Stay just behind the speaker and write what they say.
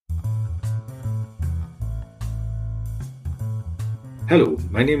Hello,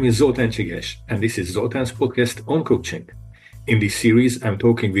 my name is Zoltán Csigás, and this is Zoltán's podcast OnCoaching. In this series, I'm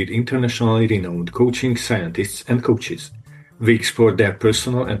talking with internationally renowned coaching scientists and coaches. We explore their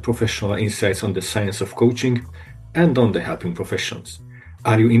personal and professional insights on the science of coaching and on the helping professions.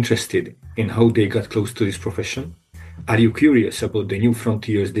 Are you interested in how they got close to this profession? Are you curious about the new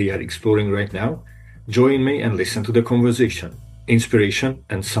frontiers they are exploring right now? Join me and listen to the conversation. Inspiration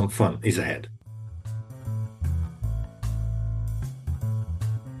and some fun is ahead.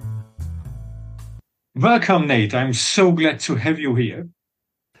 Welcome, Nate. I'm so glad to have you here.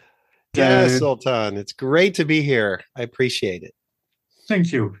 Yes, Zoltán. It's great to be here. I appreciate it.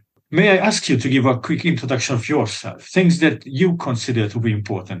 Thank you. May I ask you to give a quick introduction of yourself, things that you consider to be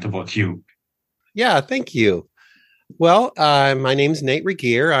important about you? Yeah, thank you. Well, my name's Nate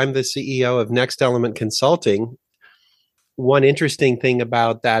Regier. I'm the CEO of Next Element Consulting. One interesting thing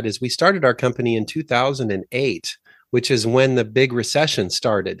about that is we started our company in 2008, which is when the big recession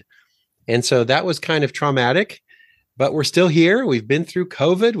started. And so that was kind of traumatic, but we're still here. We've been through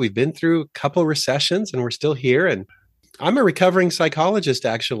COVID. We've been through a couple recessions and we're still here. And I'm a recovering psychologist,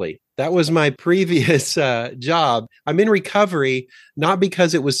 actually. That was my previous job. I'm in recovery, not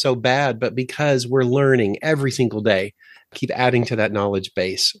because it was so bad, but because we're learning every single day. Keep adding to that knowledge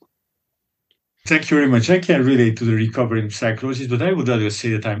base. Thank you very much. I can relate to the recovering psychologist, but I would rather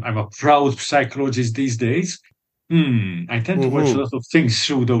say that I'm a proud psychologist these days. I tend to watch a lot of things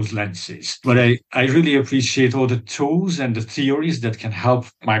through those lenses, but I really appreciate all the tools and the theories that can help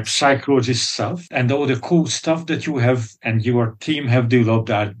my psychologist self, and all the cool stuff that you have and your team have developed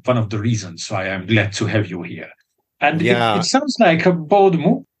are one of the reasons why I'm glad to have you here. And it sounds like a bold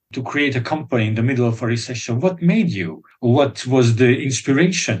move to create a company in the middle of a recession. What made you? What was the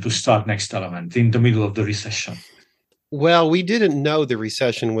inspiration to start Next Element in the middle of the recession? Well, we didn't know the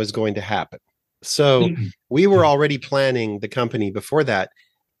recession was going to happen. So we were already planning the company before that.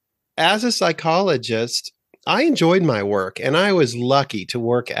 As a psychologist, I enjoyed my work, and I was lucky to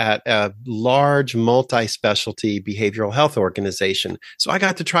work at a large multi-specialty behavioral health organization. So I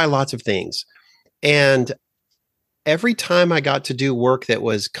got to try lots of things. And every time I got to do work that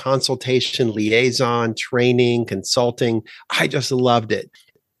was consultation, liaison, training, consulting, I just loved it.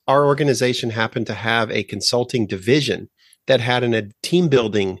 Our organization happened to have a consulting division that had a team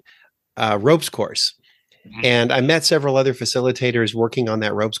building ropes course. And I met several other facilitators working on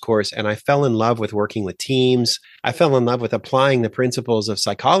that ropes course, and I fell in love with working with teams. I fell in love with applying the principles of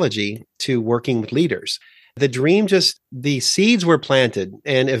psychology to working with leaders. The seeds were planted,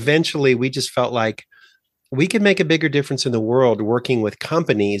 and eventually we just felt like we could make a bigger difference in the world working with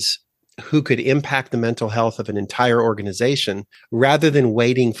companies who could impact the mental health of an entire organization rather than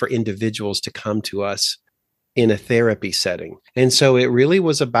waiting for individuals to come to us in a therapy setting. And so it really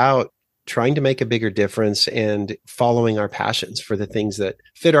was about trying to make a bigger difference and following our passions for the things that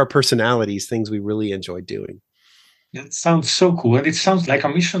fit our personalities, things we really enjoy doing. That sounds so cool. And it sounds like a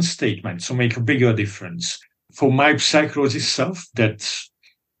mission statement to make a bigger difference. For my psychologist self, that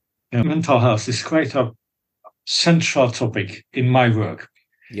mental health is quite a central topic in my work.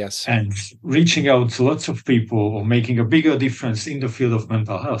 Yes. And reaching out to lots of people or making a bigger difference in the field of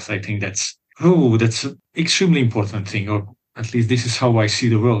mental health, I think that's an extremely important thing, or at least this is how I see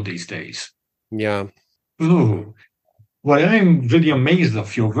the world these days. Yeah. Oh, well, I'm really amazed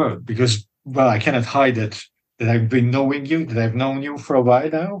of your work because, well, I cannot hide that I've been knowing you, that I've known you for a while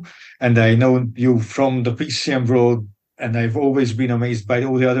now, and I know you from the PCM world, and I've always been amazed by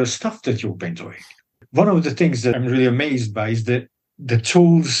all the other stuff that you've been doing. One of the things that I'm really amazed by is the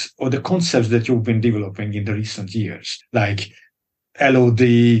tools or the concepts that you've been developing in the recent years, like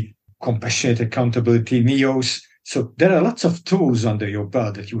LOD, compassionate accountability, NEOS. So there are lots of tools under your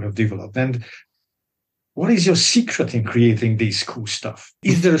belt that you have developed. And what is your secret in creating this cool stuff?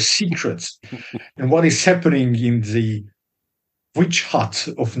 Is there a secret? And what is happening in the witch hut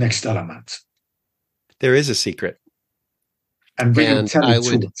of Next Element? There is a secret. And will you tell it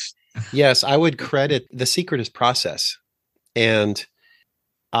to us? Yes, I would credit the secret is process. And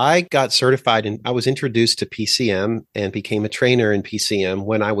I got certified and I was introduced to PCM and became a trainer in PCM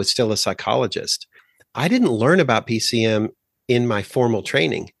when I was still a psychologist. I didn't learn about PCM in my formal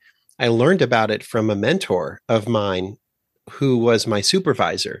training. I learned about it from a mentor of mine who was my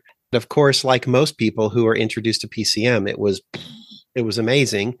supervisor. Of course, like most people who are introduced to PCM, it was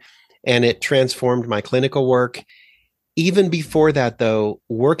amazing, and it transformed my clinical work. Even before that, though,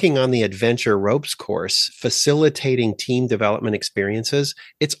 working on the adventure ropes course, facilitating team development experiences,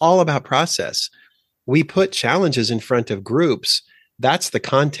 it's all about process. We put challenges in front of groups. That's the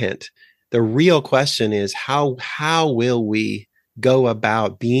content. The real question is how will we go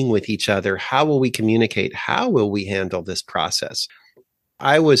about being with each other? How will we communicate? How will we handle this process?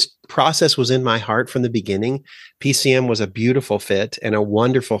 Process was in my heart from the beginning. PCM was a beautiful fit and a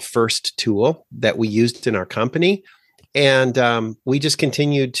wonderful first tool that we used in our company. And we just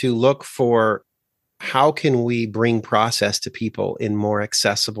continued to look for how can we bring process to people in more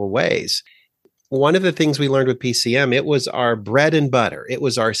accessible ways. One of the things we learned with PCM, it was our bread and butter. It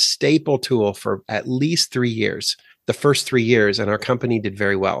was our staple tool for at least 3 years, the first 3 years, and our company did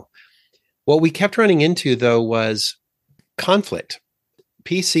very well. What we kept running into, though, was conflict.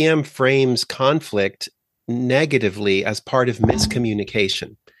 PCM frames conflict negatively as part of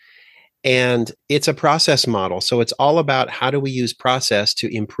miscommunication. And it's a process model. So it's all about how do we use process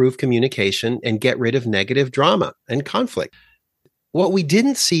to improve communication and get rid of negative drama and conflict. What we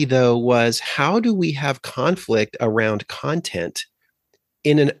didn't see, though, was how do we have conflict around content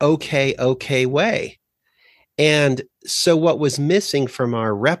in an okay way? And so what was missing from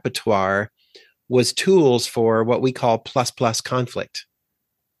our repertoire was tools for what we call plus conflict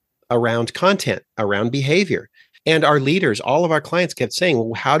around content, around behavior. And our leaders, all of our clients kept saying,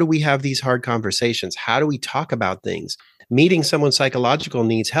 well, how do we have these hard conversations? How do we talk about things? Meeting someone's psychological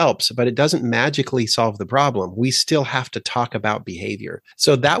needs helps, but it doesn't magically solve the problem. We still have to talk about behavior.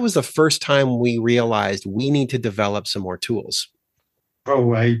 So that was the first time we realized we need to develop some more tools.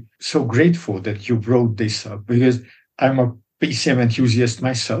 Oh, I'm so grateful that you brought this up because I'm a PCM enthusiast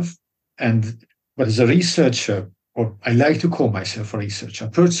myself. But as a researcher, or I like to call myself a researcher, a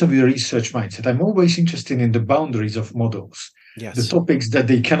person with a research mindset, I'm always interested in the boundaries of models, yes, the topics that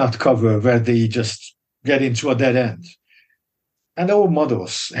they cannot cover, where they just get into a dead end. And all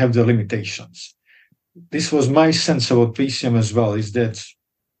models have their limitations. This was my sense about PCM as well, is that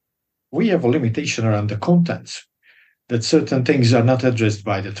we have a limitation around the content, that certain things are not addressed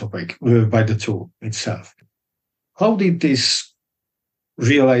by the topic, by the tool itself. How did this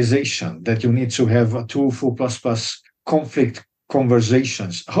realization that you need to have a tool for plus conflict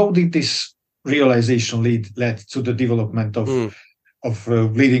conversations, how did this realization led to the development of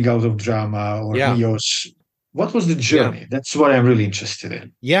bleeding out of drama or NEOS? What was the journey? Yeah. That's what I'm really interested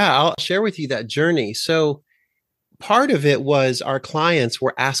in. Yeah, I'll share with you that journey. So part of it was our clients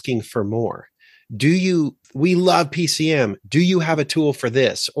were asking for more. We love PCM. Do you have a tool for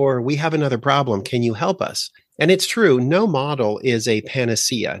this? Or we have another problem. Can you help us? And it's true. No model is a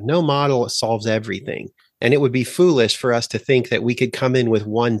panacea. No model solves everything. And it would be foolish for us to think that we could come in with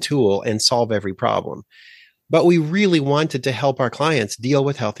one tool and solve every problem. But we really wanted to help our clients deal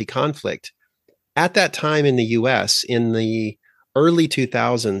with healthy conflict. At that time in the US, in the early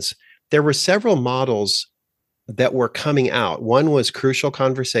 2000s, there were several models that were coming out. One was Crucial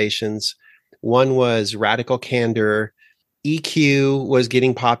Conversations. One was Radical Candor. EQ was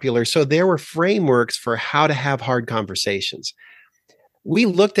getting popular. So there were frameworks for how to have hard conversations. We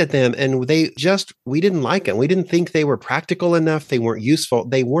looked at them and we didn't like them. We didn't think they were practical enough. They weren't useful.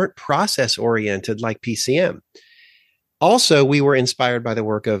 They weren't process oriented like PCM. Also, we were inspired by the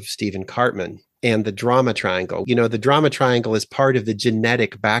work of Stephen Cartman and the drama triangle. You know, the drama triangle is part of the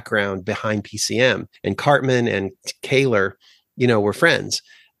genetic background behind PCM. And Cartman and Kaler, were friends.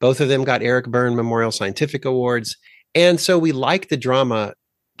 Both of them got Eric Berne Memorial Scientific Awards. And so we liked the drama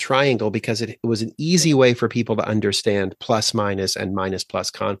triangle because it was an easy way for people to understand plus minus and minus plus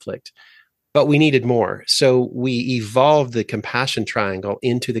conflict. But we needed more. So we evolved the compassion triangle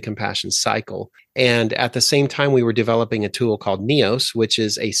into the compassion cycle. And at the same time, we were developing a tool called NEOS, which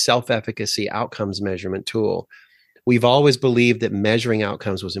is a self-efficacy outcomes measurement tool. We've always believed that measuring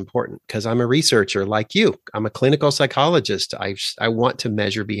outcomes was important because I'm a researcher like you. I'm a clinical psychologist. I want to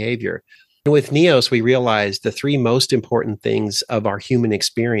measure behavior. And with NEOS, we realized the three most important things of our human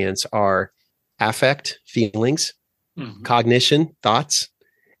experience are affect, feelings, cognition, thoughts,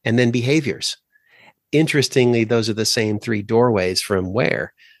 and then behaviors. Interestingly, those are the same three doorways from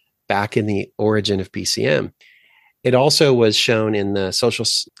where? Back in the origin of PCM. It also was shown in the social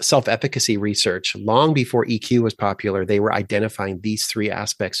self-efficacy research long before EQ was popular. They were identifying these three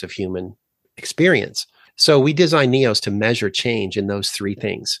aspects of human experience. So we designed NEOS to measure change in those three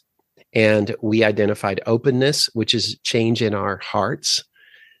things. And we identified openness, which is change in our hearts,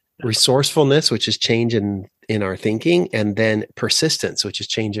 resourcefulness, which is change in our thinking, and then persistence, which is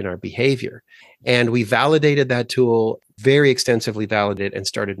change in our behavior. And we validated that tool, very extensively validated, and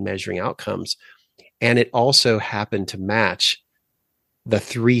started measuring outcomes. And it also happened to match the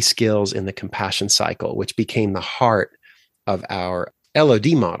three skills in the compassion cycle, which became the heart of our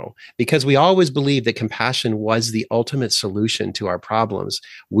LOD model, because we always believed that compassion was the ultimate solution to our problems.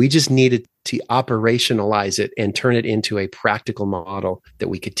 We just needed to operationalize it and turn it into a practical model that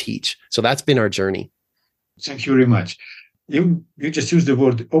we could teach. So that's been our journey. Thank you very much. You just used the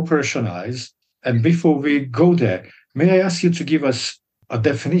word operationalize. And before we go there, may I ask you to give us a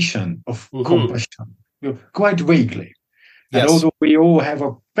definition of Mm-hmm. compassion, quite vaguely. And Yes. although we all have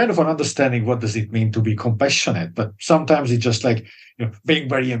a kind of an understanding what does it mean to be compassionate, but sometimes it's just like being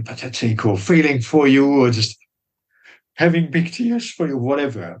very empathetic or feeling for you or just having big tears for you,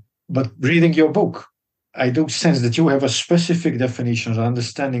 whatever. But reading your book, I do sense that you have a specific definition or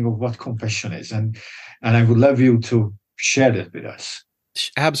understanding of what compassion is, and I would love you to share that with us.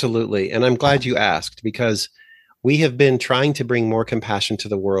 Absolutely. And I'm glad you asked because we have been trying to bring more compassion to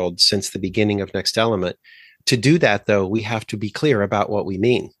the world since the beginning of Next Element. To do that, though, we have to be clear about what we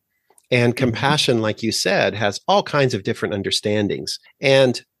mean. And compassion, like you said, has all kinds of different understandings.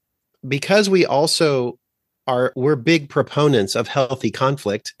 And because we're big proponents of healthy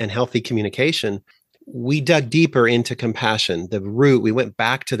conflict and healthy communication, we dug deeper into compassion, the root. We went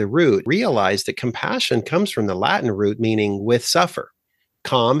back to the root, realized that compassion comes from the Latin root meaning with suffer,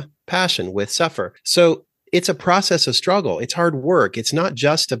 calm, passion, with suffer. So it's a process of struggle. It's hard work. It's not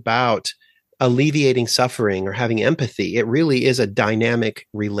just about alleviating suffering or having empathy. It really is a dynamic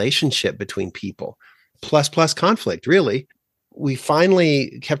relationship between people, plus conflict, really. We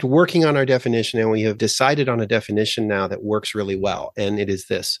finally kept working on our definition, and we have decided on a definition now that works really well. And it is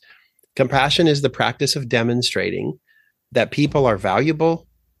this: compassion is the practice of demonstrating that people are valuable,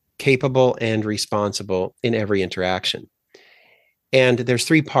 capable, and responsible in every interaction. And there's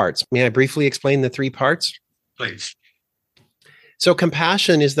 3 parts. May I briefly explain the 3 parts? Please. So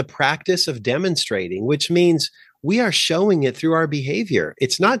compassion is the practice of demonstrating, which means we are showing it through our behavior.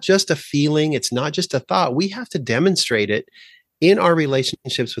 It's not just a feeling. It's not just a thought. We have to demonstrate it in our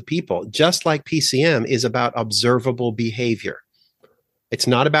relationships with people, just like PCM is about observable behavior. It's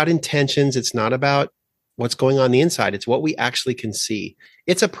not about intentions. It's not about what's going on the inside. It's what we actually can see.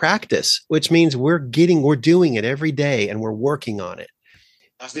 It's a practice, which means we're doing it every day and we're working on it.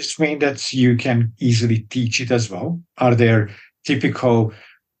 Does this mean that you can easily teach it as well? Are there typical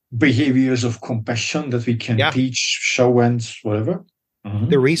behaviors of compassion that we can teach, show, and whatever? Mm-hmm.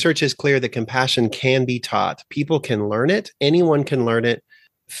 The research is clear that compassion can be taught. People can learn it. Anyone can learn it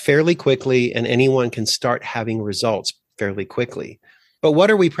fairly quickly, and anyone can start having results fairly quickly. But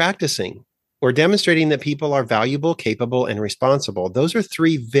what are we practicing? We're demonstrating that people are valuable, capable, and responsible. Those are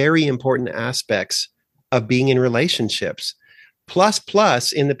 3 very important aspects of being in relationships.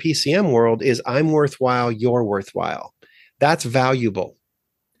 Plus in the PCM world is I'm worthwhile, you're worthwhile. That's valuable.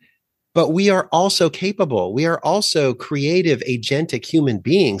 But we are also capable. We are also creative, agentic human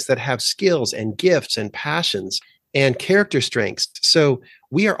beings that have skills and gifts and passions and character strengths. So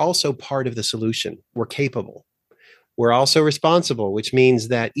we are also part of the solution. We're capable. We're also responsible, which means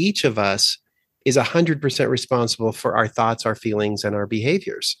that each of us is 100% responsible for our thoughts, our feelings, and our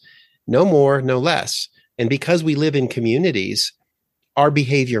behaviors. No more, no less. And because we live in communities, our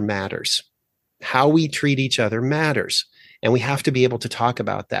behavior matters. How we treat each other matters. And we have to be able to talk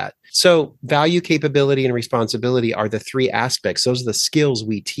about that. So value, capability, and responsibility are the 3 aspects. Those are the skills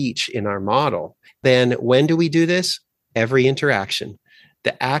we teach in our model. Then when do we do this? Every interaction.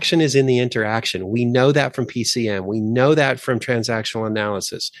 The action is in the interaction. We know that from PCM. We know that from transactional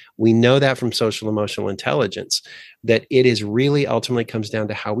analysis. We know that from social emotional intelligence, that it is really ultimately comes down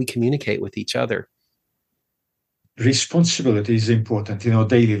to how we communicate with each other. Responsibility is important in our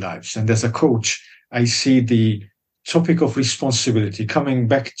daily lives. And as a coach, I see the topic of responsibility coming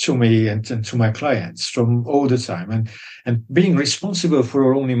back to me and to my clients from all the time. And being responsible for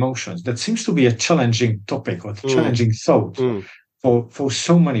our own emotions, that seems to be a challenging topic or challenging thought for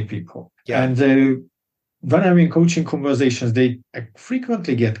so many people. Yeah. And when I'm in coaching conversations, I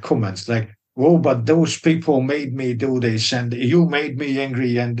frequently get comments like, "Oh, but those people made me do this, and you made me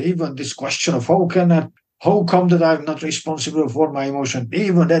angry." And even this question of how come that I'm not responsible for my emotion,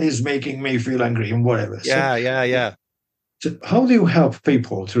 even that is making me feel angry and whatever. Yeah. So how do you help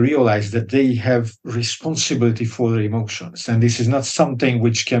people to realize that they have responsibility for their emotions? And this is not something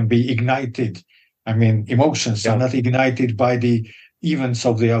which can be ignited. I mean, emotions are not ignited by the events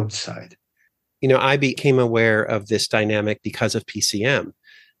of the outside. I became aware of this dynamic because of PCM.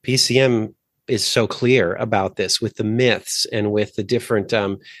 PCM is so clear about this with the myths and with the different,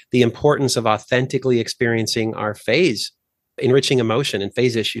 the importance of authentically experiencing our phase, enriching emotion and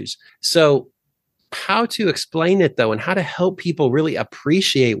phase issues. So how to explain it though, and how to help people really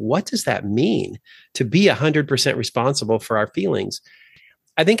appreciate what does that mean to be 100% responsible for our feelings?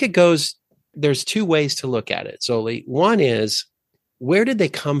 I think there's 2 ways to look at it, Zoli. One is, where did they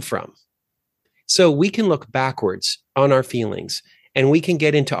come from? So we can look backwards on our feelings and we can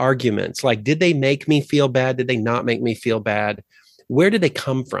get into arguments like, did they make me feel bad? Did they not make me feel bad? Where did they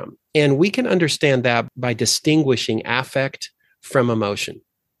come from? And we can understand that by distinguishing affect from emotion.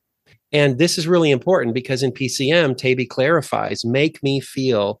 And this is really important because in PCM, Taby clarifies, make me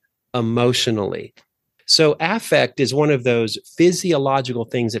feel emotionally. So affect is one of those physiological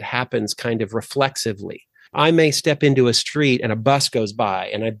things that happens kind of reflexively. I may step into a street and a bus goes by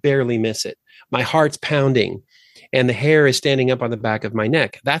and I barely miss it. My heart's pounding and the hair is standing up on the back of my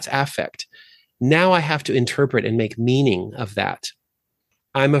neck. That's affect. Now I have to interpret and make meaning of that.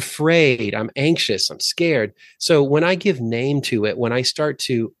 I'm afraid, I'm anxious, I'm scared. So when I give name to it, when I start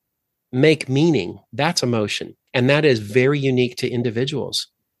to make meaning, that's emotion. And that is very unique to individuals.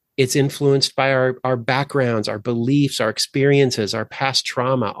 It's influenced by our backgrounds, our beliefs, our experiences, our past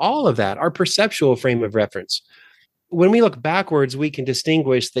trauma, all of that, our perceptual frame of reference. When we look backwards, we can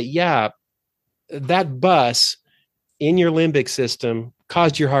distinguish that, yeah, that bus in your limbic system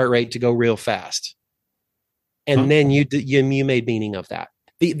caused your heart rate to go real fast. And then you made meaning of that.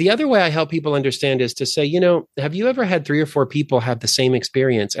 The other way I help people understand is to say, have you ever had 3 or 4 people have the same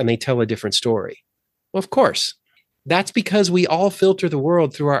experience and they tell a different story? Well, of course. That's because we all filter the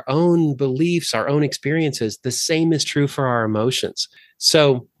world through our own beliefs, our own experiences. The same is true for our emotions.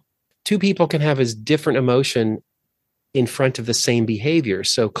 So 2 people can have as different emotion in front of the same behavior.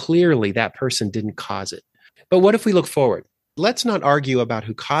 So clearly that person didn't cause it. But what if we look forward? Let's not argue about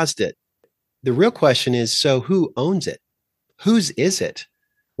who caused it. The real question is, so who owns it? Whose is it?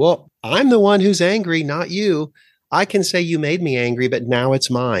 Well, I'm the one who's angry, not you. I can say you made me angry, but now it's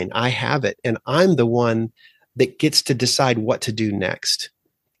mine. I have it. And I'm the one that gets to decide what to do next.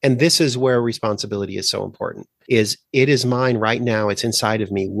 And this is where responsibility is so important, is it is mine right now. It's inside of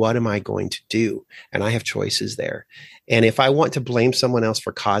me. What am I going to do? And I have choices there. And if I want to blame someone else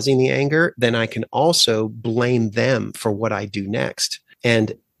for causing the anger, then I can also blame them for what I do next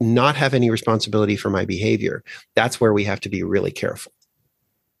and not have any responsibility for my behavior. That's where we have to be really careful.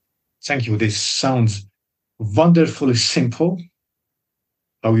 Thank you. This sounds wonderfully simple,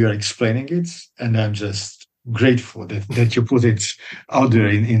 how you're explaining it. And I'm just grateful that you put it out there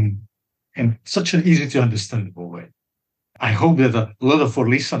in such an easy to understandable way. I hope that a lot of our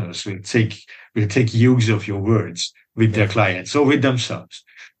listeners will take use of your words with their clients or with themselves.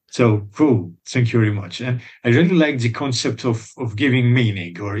 So cool. Thank you very much. And I really like the concept of giving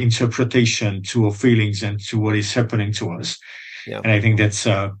meaning or interpretation to our feelings and to what is happening to us. Yeah. And I think that's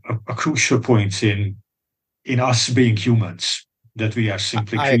a crucial point in us being humans, that we are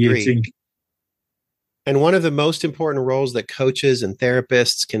simply creating. Agree. And one of the most important roles that coaches and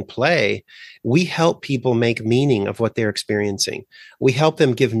therapists can play, we help people make meaning of what they're experiencing. We help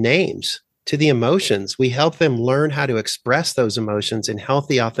them give names to the emotions. We help them learn how to express those emotions in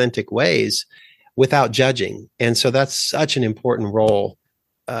healthy, authentic ways without judging. And so that's such an important role,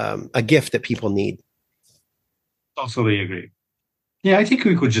 a gift that people need. Totally agree. Yeah, I think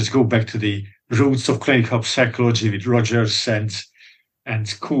we could just go back to the roots of clinical psychology with Rogers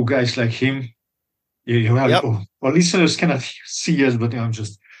and cool guys like him. Our listeners cannot see us, but I'm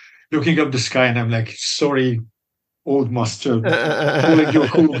just looking up the sky and I'm like, sorry, old master, calling you a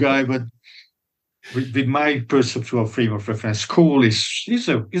cool guy, but with my perceptual frame of reference, cool is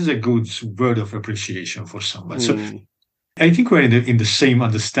a good word of appreciation for someone. So I think we're in the same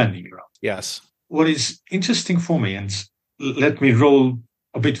understanding ground. Yes. What is interesting for me, and let me roll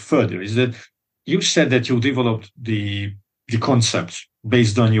a bit further, is that you said that you developed the concept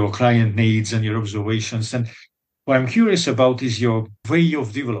based on your client needs and your observations. And what I'm curious about is your way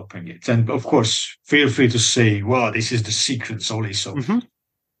of developing it. And of course, feel free to say, well, this is the secret, Zoli. So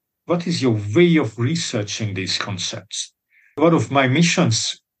what is your way of researching these concepts? One of my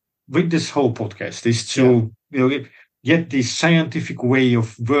missions with this whole podcast is to get the scientific way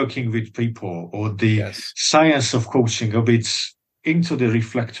of working with people, or the science of coaching, a bit into the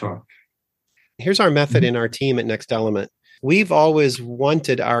reflector. Here's our method in our team at Next Element. We've always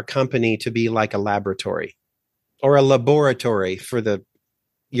wanted our company to be like a laboratory or a laboratory for the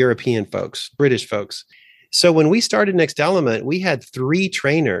European folks, British folks. So when we started Next Element, we had 3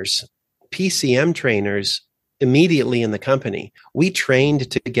 trainers, PCM trainers, immediately in the company. We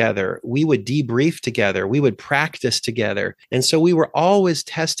trained together. We would debrief together. We would practice together. And so we were always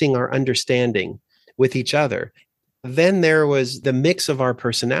testing our understanding with each other. Then there was the mix of our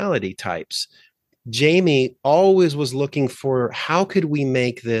personality types. Jamie always was looking for, how could we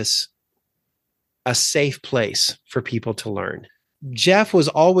make this a safe place for people to learn? Jeff was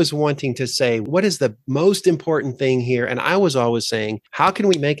always wanting to say, what is the most important thing here? And I was always saying, how can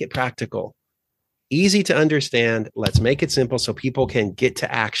we make it practical? Easy to understand. Let's make it simple so people can get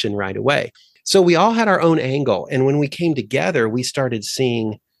to action right away. So we all had our own angle. And when we came together, we started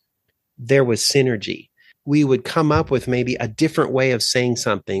seeing there was synergy. We would come up with maybe a different way of saying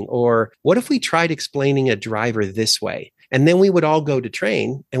something. Or what if we tried explaining a driver this way? And then we would all go to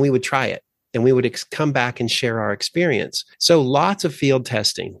train and we would try it. And we would come back and share our experience. So lots of field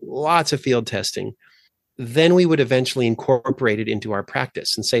testing. Then we would eventually incorporate it into our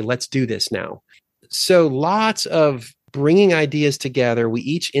practice and say, let's do this now. So lots of bringing ideas together. We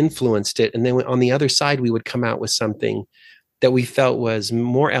each influenced it. And then on the other side, we would come out with something that we felt was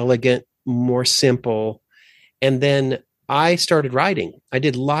more elegant, more simple. And then I started writing. I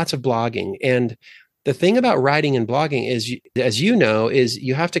did lots of blogging. And the thing about writing and blogging is, as you know, is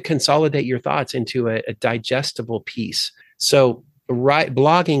you have to consolidate your thoughts into a digestible piece. So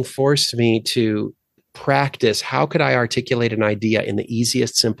blogging forced me to practice how could I articulate an idea in the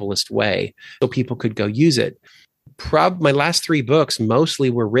easiest, simplest way so people could go use it. My last 3 books mostly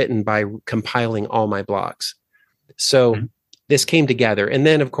were written by compiling all my blogs. So this came together. And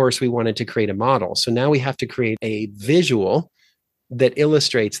then, of course, we wanted to create a model. So now we have to create a visual that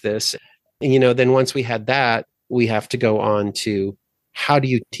illustrates this. And, then once we had that, we have to go on to how do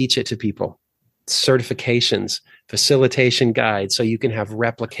you teach it to people? Certifications, facilitation guides, so you can have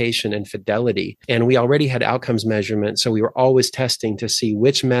replication and fidelity. And we already had outcomes measurement. So we were always testing to see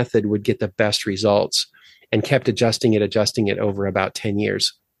which method would get the best results and kept adjusting it over about 10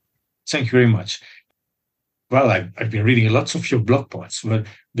 years. Thank you very much. Well, I've been reading lots of your blog posts, but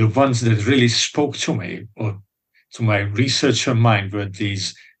the ones that really spoke to me or to my researcher mind were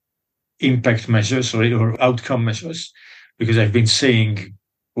these impact measures or outcome measures, because I've been seeing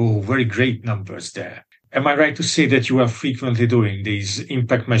very great numbers there. Am I right to say that you are frequently doing these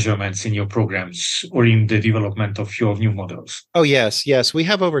impact measurements in your programs or in the development of your new models? Oh, yes. We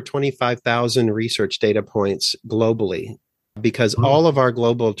have over 25,000 research data points globally because all of our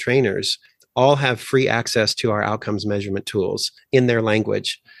global trainers all have free access to our outcomes measurement tools in their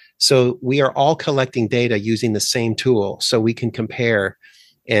language. So we are all collecting data using the same tool so we can compare.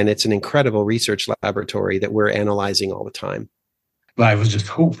 And it's an incredible research laboratory that we're analyzing all the time. Well, I was just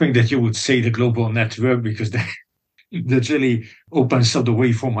hoping that you would say the global network, because that really opens up the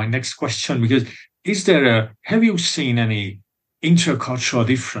way for my next question. Because have you seen any intercultural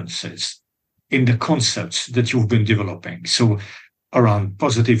differences in the concepts that you've been developing? So around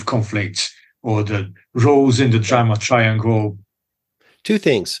positive conflicts or the roles in the drama triangle? Two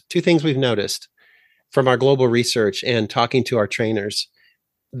things we've noticed from our global research and talking to our trainers.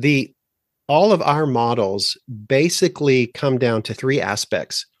 All of our models basically come down to 3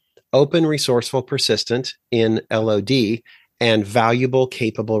 aspects: open, resourceful, persistent in LOD, and valuable,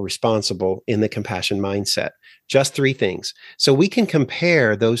 capable, responsible in the compassion mindset. Just 3 things. So we can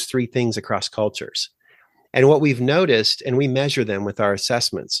compare those 3 things across cultures. And what we've noticed, and we measure them with our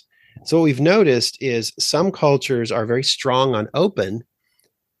assessments. So what we've noticed is some cultures are very strong on open,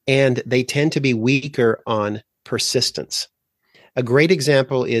 and they tend to be weaker on persistence. A great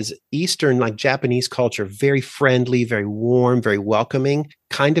example is Eastern, like Japanese culture, very friendly, very warm, very welcoming,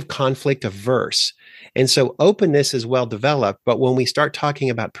 kind of conflict averse. And so openness is well developed, but when we start talking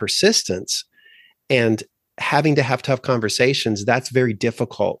about persistence and having to have tough conversations, that's very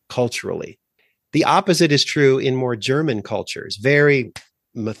difficult culturally. The opposite is true in more German cultures, very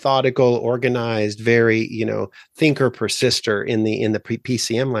methodical, organized, very, thinker, persister in the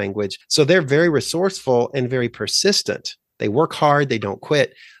PCM language. So they're very resourceful and very persistent. They work hard, they don't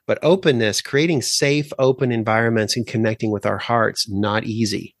quit, but openness, creating safe, open environments and connecting with our hearts, not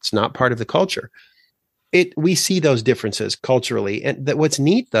easy. It's not part of the culture. We see those differences culturally. And what's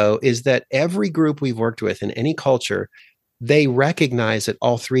neat, though, is that every group we've worked with in any culture, they recognize that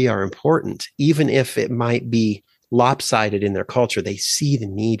all 3 are important, even if it might be lopsided in their culture. They see the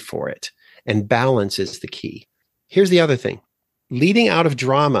need for it, and balance is the key. Here's the other thing. Leading out of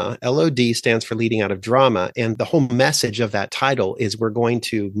drama, LOD stands for leading out of drama. And the whole message of that title is we're going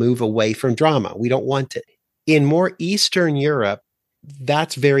to move away from drama. We don't want it. In more Eastern Europe,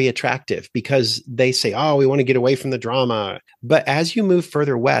 that's very attractive because they say, we want to get away from the drama. But as you move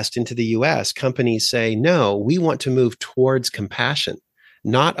further west into the US, companies say, no, we want to move towards compassion,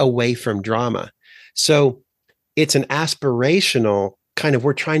 not away from drama. So it's an aspirational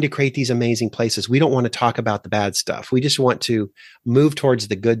we're trying to create these amazing places. We don't want to talk about the bad stuff. We just want to move towards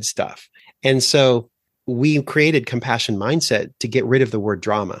the good stuff. And so we created Compassion Mindset to get rid of the word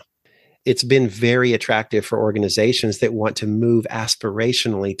drama. It's been very attractive for organizations that want to move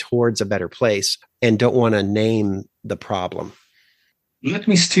aspirationally towards a better place and don't want to name the problem. Let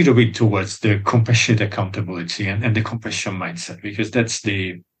me steer a bit towards the compassionate accountability and the compassion mindset, because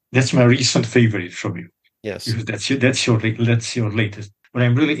that's my recent favorite from you. Yes, because that's your latest. What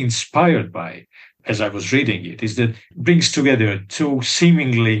I'm really inspired by, as I was reading it, is that it brings together 2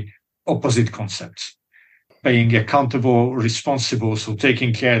 seemingly opposite concepts. being accountable, responsible, so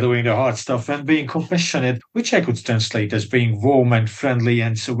taking care, doing the hard stuff, and being compassionate, which I could translate as being warm and friendly,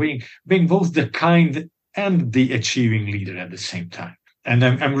 and so being both the kind and the achieving leader at the same time. And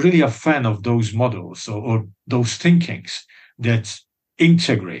I'm really a fan of those models or those thinkings that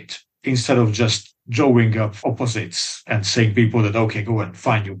integrate instead of just drawing up opposites and saying people that, okay, go and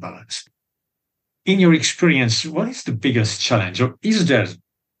find your balance. In your experience, what is the biggest challenge? Or is there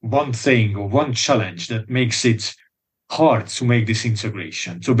one thing or one challenge that makes it hard to make this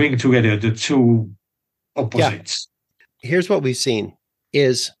integration, to bring together the two opposites? Yeah. Here's what we've seen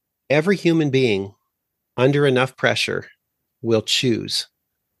is every human being under enough pressure will choose.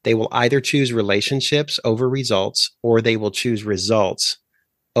 They will either choose relationships over results, or they will choose results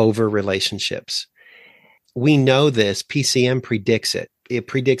over relationships. We know this. PCM predicts it. It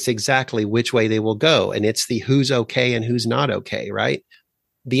predicts exactly which way they will go. And it's the who's okay and who's not okay, right?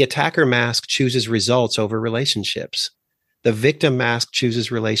 The attacker mask chooses results over relationships. The victim mask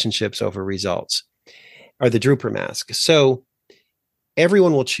chooses relationships over results, or the Drooper mask. So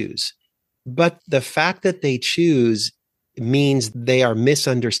everyone will choose. But the fact that they choose means they are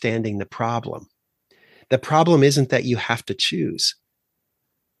misunderstanding the problem. The problem isn't that you have to choose.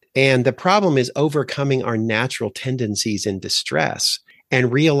 And the problem is overcoming our natural tendencies in distress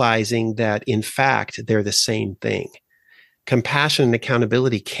and realizing that, in fact, they're the same thing. Compassion and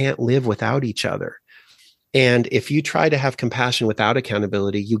accountability can't live without each other. And if you try to have compassion without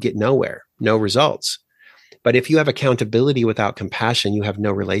accountability, you get nowhere, no results. But if you have accountability without compassion, you have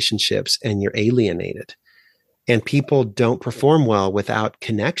no relationships and you're alienated. And people don't perform well without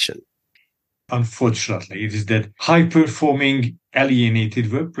connection. Unfortunately, it is that high-performing, alienated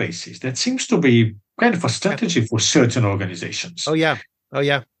workplaces. That seems to be kind of a strategy for certain organizations. Oh, yeah.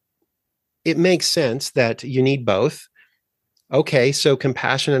 It makes sense that you need both. Okay, so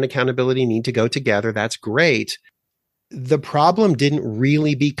compassion and accountability need to go together. That's great. The problem didn't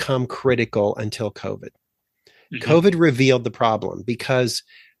really become critical until COVID. COVID revealed the problem because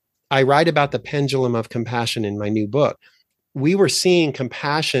I write about the pendulum of compassion in my new book. We were seeing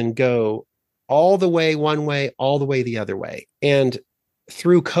compassion go all the way one way, all the way the other way. And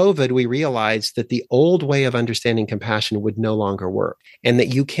through COVID, we realized that the old way of understanding compassion would no longer work, and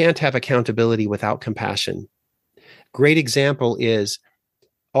that you can't have accountability without compassion. Great example is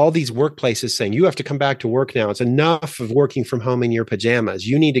all these workplaces saying, you have to come back to work now. It's enough of working from home in your pajamas.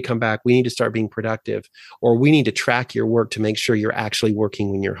 You need to come back. We need to start being productive, or we need to track your work to make sure you're actually working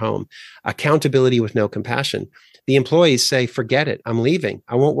when you're home. Accountability with no compassion. The employees say, forget it. I'm leaving.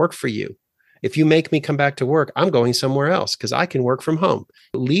 I won't work for you. If you make me come back to work, I'm going somewhere else because I can work from home.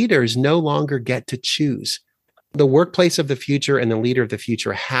 Leaders no longer get to choose. The workplace of the future and the leader of the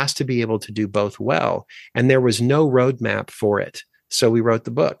future has to be able to do both well. And there was no roadmap for it. So we wrote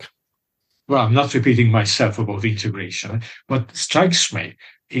the book. Well, I'm not repeating myself about integration. What strikes me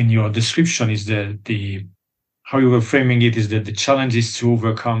in your description is that how you were framing it is that the challenge is to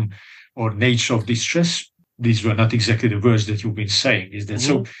overcome or nature of distress. These were not exactly the words that you've been saying. Is that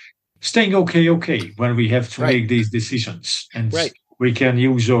so? Staying okay when we have to make these decisions, and we can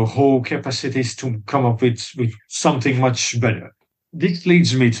use our whole capacities to come up with something much better. This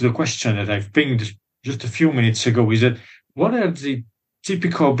leads me to the question that I've pinged just a few minutes ago, is that what are the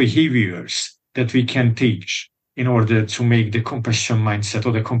typical behaviors that we can teach in order to make the compassion mindset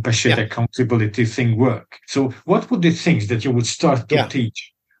or the compassionate accountability thing work? So what would the things that you would start to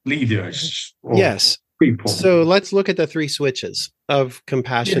teach leaders or people? So let's look at the 3 switches of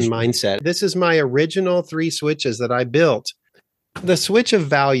compassion mindset. This is my original 3 switches that I built. The switch of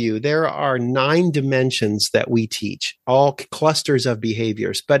value, there are 9 dimensions that we teach, all clusters of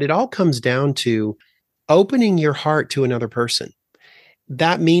behaviors, but it all comes down to opening your heart to another person.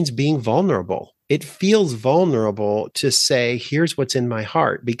 That means being vulnerable. It feels vulnerable to say, here's what's in my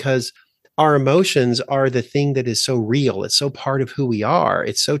heart, because our emotions are the thing that is so real. It's so part of who we are.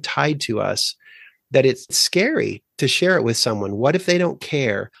 It's so tied to us that it's scary to share it with someone. What if they don't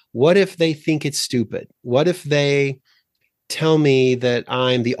care? What if they think it's stupid? What if they tell me that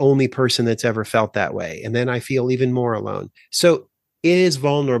I'm the only person that's ever felt that way? And then I feel even more alone. So it is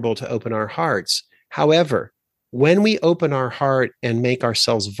vulnerable to open our hearts. However, when we open our heart and make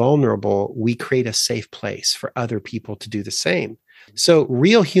ourselves vulnerable, we create a safe place for other people to do the same. So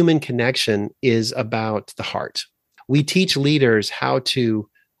real human connection is about the heart. We teach leaders how to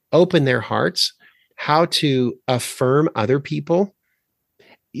open their hearts, how to affirm other people.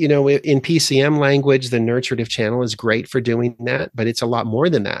 You know, in PCM language, the nurturative channel is great for doing that, but it's a lot more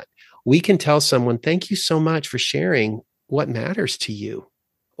than that. We can tell someone, thank you so much for sharing what matters to you.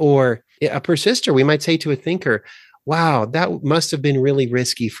 Or a persister, we might say to a thinker, wow, that must have been really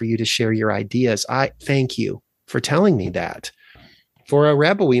risky for you to share your ideas. I thank you for telling me that. For a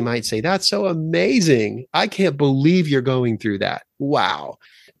rebel, we might say, that's so amazing. I can't believe you're going through that. Wow.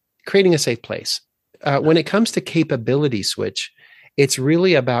 Creating a safe place. When it comes to capability switch, it's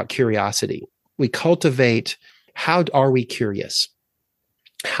really about curiosity. We cultivate, how are we curious?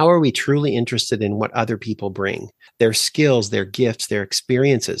 How are we truly interested in what other people bring? Their skills, their gifts, their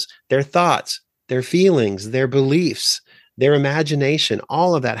experiences, their thoughts, their feelings, their beliefs, their imagination,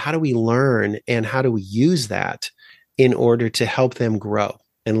 all of that. How do we learn and how do we use that in order to help them grow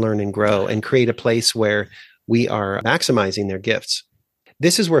and learn and grow and create a place where we are maximizing their gifts?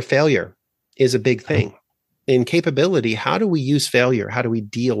 This is where failure is a big thing. In capability, how do we use failure? How do we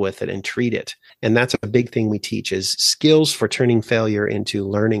deal with it and treat it? And that's a big thing we teach, is skills for turning failure into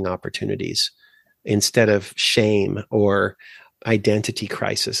learning opportunities instead of shame or identity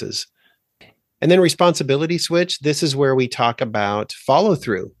crises. And then responsibility switch. This is where we talk about follow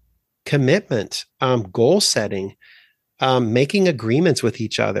through, commitment, goal setting, making agreements with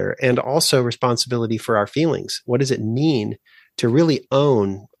each other, and also responsibility for our feelings. What does it mean to really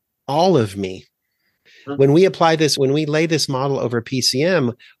own all of me? When we apply this, when we lay this model over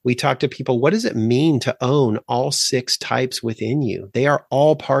PCM, we talk to people, what does it mean to own all 6 types within you? They are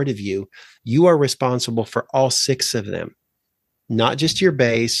all part of you. You are responsible for all 6 of them, not just your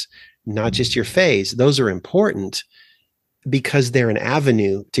base, not just your phase. Those are important because they're an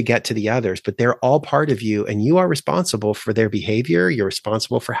avenue to get to the others, but they're all part of you and you are responsible for their behavior. You're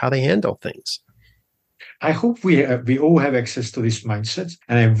responsible for how they handle things. I hope we all have access to this mindset,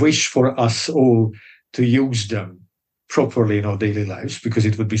 and I wish for us all to use them properly in our daily lives, because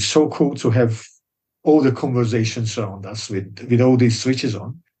it would be so cool to have all the conversations around us with all these switches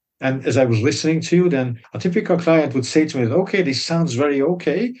on. And as I was listening to you, then a typical client would say to me, okay, this sounds very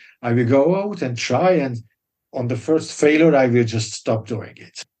okay. I will go out and try, and on the first failure, I will just stop doing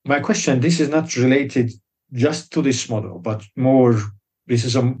it. My question, this is not related just to this model, but more, this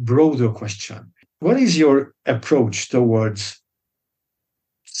is a broader question. What is your approach towards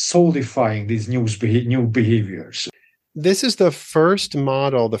solidifying these new behaviors? This is the first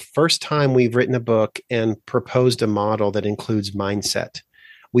model, the first time we've written a book and proposed a model that includes mindset.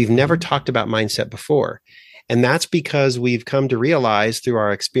 We've never talked about mindset before. And that's because we've come to realize through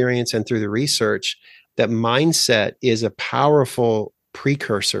our experience and through the research that mindset is a powerful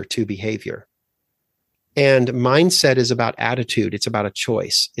precursor to behavior. And mindset is about attitude. It's about a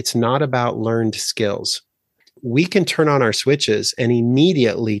choice. It's not about learned skills. We can turn on our switches and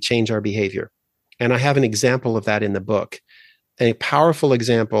immediately change our behavior. And I have an example of that in the book, a powerful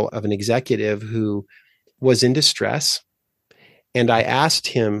example of an executive who was in distress. And I asked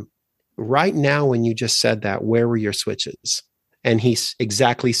him, right now, when you just said that, where were your switches? And he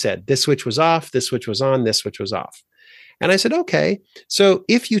exactly said, this switch was off, this switch was on, this switch was off. And I said, okay, so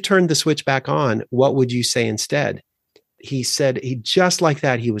if you turned the switch back on, what would you say instead? He said, he just like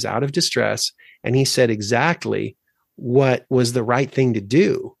that, he was out of distress. And he said exactly what was the right thing to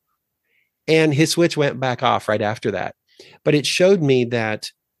do. And his switch went back off right after that. But it showed me that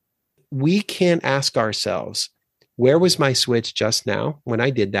we can ask ourselves, where was my switch just now when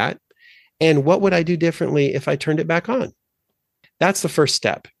I did that? And what would I do differently if I turned it back on? That's the first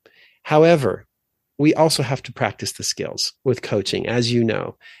step. However, we also have to practice the skills with coaching. As you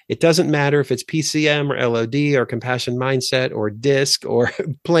know, it doesn't matter if it's PCM or LOD or compassion mindset or DISC or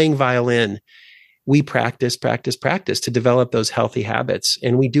playing violin. We practice to develop those healthy habits.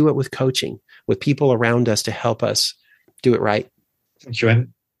 And we do it with coaching, with people around us to help us do it right. Thank you.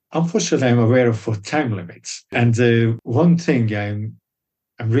 And unfortunately, I'm aware of time limits. And one thing I'm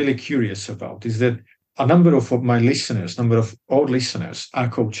really curious about is that a number of our listeners are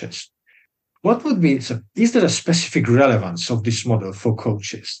coaches. What would be, is there a specific relevance of this model for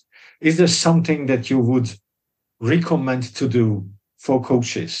coaches? Is there something that you would recommend to do for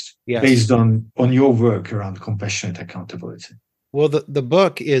coaches based on your work around compassionate accountability? Well, the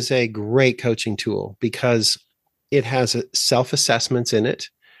book is a great coaching tool because it has self-assessments in it.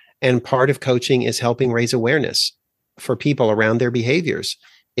 And part of coaching is helping raise awareness for people around their behaviors.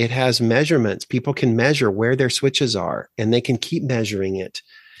 It has measurements. People can measure where their switches are, and they can keep measuring it.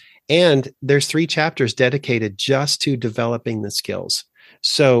 And there's 3 chapters dedicated just to developing the skills.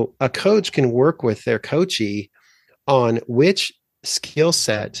 So a coach can work with their coachee on which skill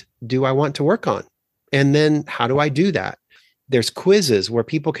set do I want to work on? And then how do I do that? There's quizzes where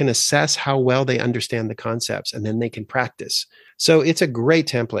people can assess how well they understand the concepts, and then they can practice. So it's a great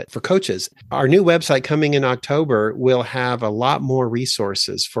template for coaches. Our new website coming in October will have a lot more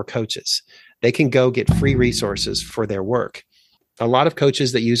resources for coaches. They can go get free resources for their work. A lot of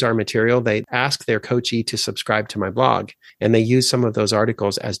coaches that use our material, they ask their coachee to subscribe to my blog, and they use some of those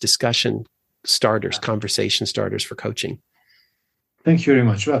articles as discussion starters, conversation starters for coaching. Thank you very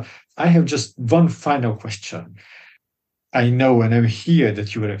much. Well, I have just one final question. I know and I hear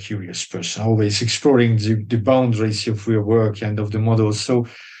that you are a curious person, always exploring the boundaries of your work and of the models. So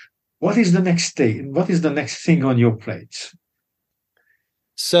what is the next day? What is the next thing on your plate?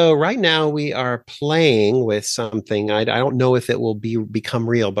 So right now we are playing with something. I don't know if it will become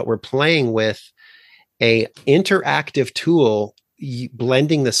real, but we're playing with a interactive tool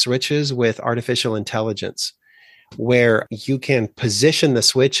blending the switches with artificial intelligence, where you can position the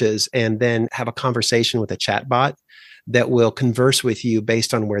switches and then have a conversation with a chatbot that will converse with you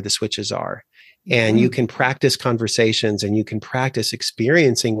based on where the switches are. And you can practice conversations and you can practice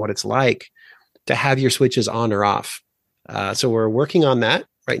experiencing what it's like to have your switches on or off. So we're working on that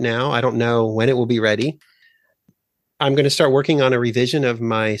right now. I don't know when it will be ready. I'm going to start working on a revision of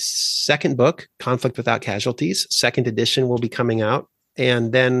my second book, Conflict Without Casualties. Second edition will be coming out.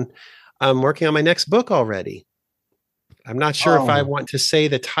 And then I'm working on my next book already. I'm not sure if I want to say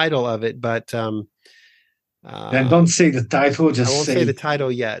the title of it, but then don't say the title. Just I won't say the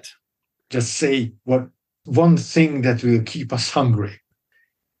title yet. Just say what one thing that will keep us hungry.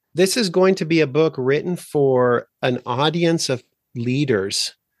 This is going to be a book written for an audience of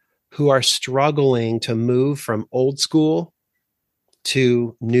leaders who are struggling to move from old school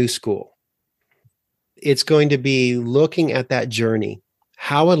to new school. It's going to be looking at that journey,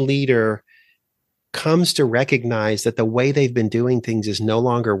 how a leader comes to recognize that the way they've been doing things is no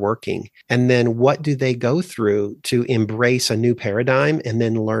longer working. And then what do they go through to embrace a new paradigm and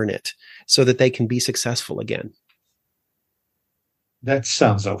then learn it so that they can be successful again? That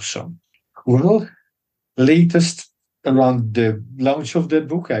sounds awesome. Well, latest around the launch of that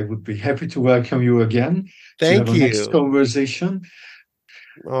book, I would be happy to welcome you again. Thank you. Next conversation.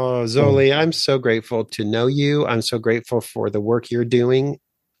 Oh, Zoli, I'm so grateful to know you. I'm so grateful for the work you're doing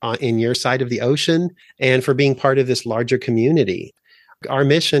in your side of the ocean and for being part of this larger community. Our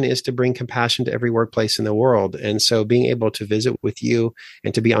mission is to bring compassion to every workplace in the world. And so being able to visit with you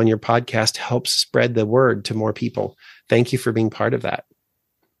and to be on your podcast helps spread the word to more people. Thank you for being part of that.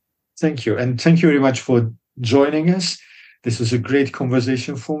 Thank you. And thank you very much for joining us. This was a great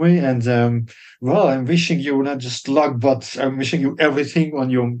conversation for me. And well, I'm wishing you not just luck, but I'm wishing you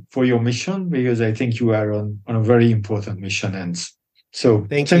everything for your mission, because I think you are on a very important mission. And so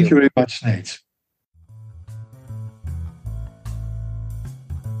thank you very much, Nate.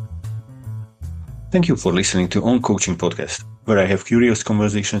 Thank you for listening to OnCoaching podcast, where I have curious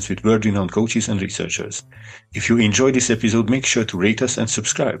conversations with world-renowned coaches and researchers. If you enjoyed this episode, make sure to rate us and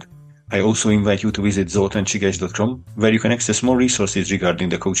subscribe. I also invite you to visit zoltancsigás.com, where you can access more resources regarding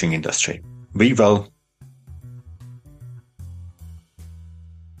the coaching industry. Be well.